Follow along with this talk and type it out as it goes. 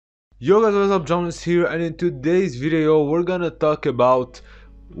Yo guys, what's up? JAWneS here, and in today's video we're gonna talk about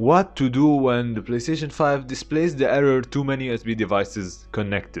what to do when the PlayStation 5 displays the error too many USB devices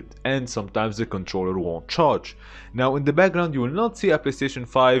connected and sometimes the controller won't charge. Now in the background you will not see a PlayStation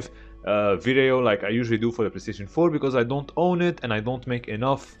 5 video like I usually do for the PlayStation 4 because I don't own it and I don't make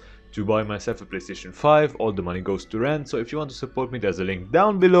enough to buy myself a PlayStation 5. All the money goes to rent. So if you want to support me, there's a link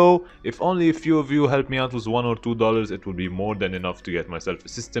down below. If only a few of you help me out with $1 or $2, it will be more than enough to get myself a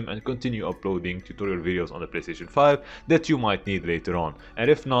system and continue uploading tutorial videos on the PlayStation 5 that you might need later on. And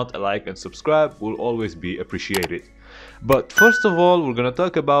if not, a like and subscribe will always be appreciated. But first of all, we're gonna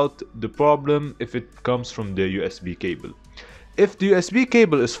talk about the problem if it comes from the USB cable. If the USB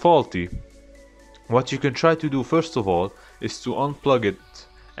cable is faulty, what you can try to do first of all is to unplug it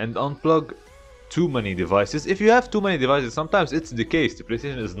and unplug too many devices. If you have too many devices, sometimes it's the case, the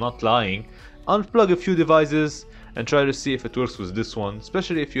PlayStation is not lying. Unplug a few devices and try to see if it works with this one,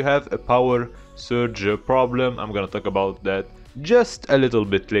 especially if you have a power surge problem. I'm gonna talk about that just a little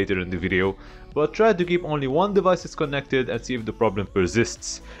bit later in the video, but try to keep only one device connected and see if the problem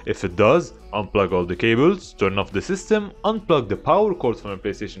persists. If it does, unplug all the cables, turn off the system, unplug the power cord from a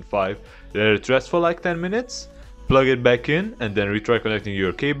PlayStation 5, let it rest for like 10 minutes, plug it back in, and then retry connecting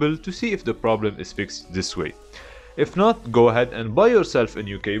your cable to see if the problem is fixed this way. If not, go ahead and buy yourself a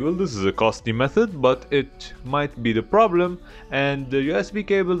new cable. This is a costly method, but it might be the problem, and the USB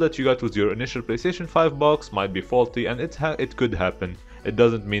cable that you got with your initial PlayStation 5 box might be faulty, and it could happen. It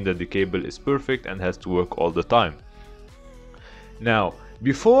doesn't mean that the cable is perfect and has to work all the time. Now,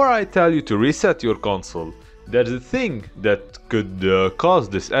 before I tell you to reset your console, there's a thing that could cause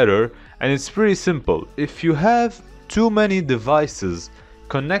this error, and it's pretty simple. If you have too many devices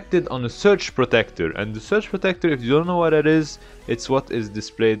connected on a surge protector, and the surge protector, if you don't know what it is, it's what is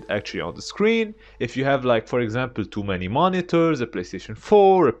displayed actually on the screen. If you have, like, for example, too many monitors, a PlayStation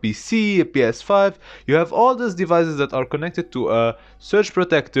 4, a PC, a PS5, you have all those devices that are connected to a surge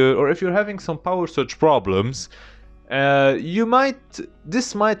protector, or if you're having some power surge problems,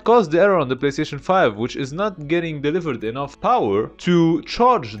 this might cause the error on the PlayStation 5, which is not getting delivered enough power to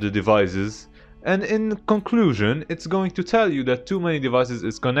charge the devices, and in conclusion it's going to tell you that too many devices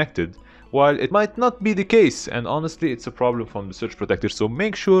is connected, while it might not be the case, and honestly it's a problem from the surge protector. So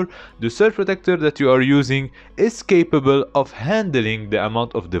make sure the surge protector that you are using is capable of handling the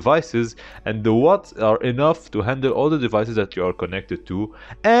amount of devices, and the watts are enough to handle all the devices that you are connected to,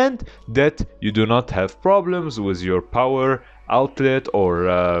 and that you do not have problems with your power outlet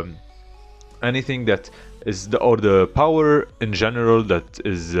or anything that is the power in general that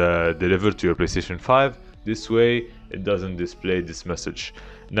is delivered to your PlayStation 5. This way it doesn't display this message.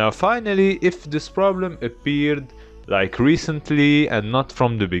 Now finally, if this problem appeared like recently and not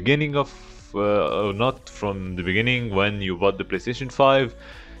from the beginning when you bought the PlayStation 5,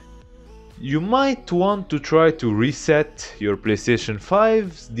 you might want to try to reset your PlayStation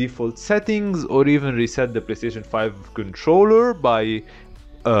 5's default settings, or even reset the PlayStation 5 controller by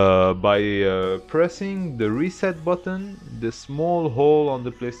pressing the reset button, the small hole on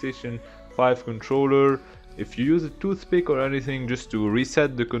the PlayStation 5 controller. If you use a toothpick or anything, just to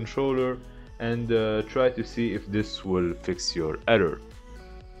reset the controller and try to see if this will fix your error.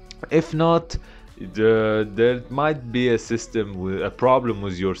 If not, there might be a problem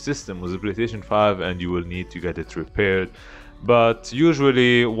with your system, with the PlayStation 5, and you will need to get it repaired. But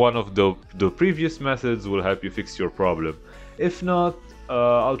usually one of the previous methods will help you fix your problem. If not,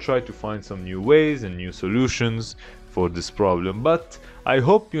 I'll try to find some new ways and new solutions for this problem. But I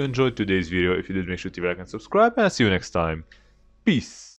hope you enjoyed today's video. If you did, make sure to like and subscribe, and I'll see you next time. Peace.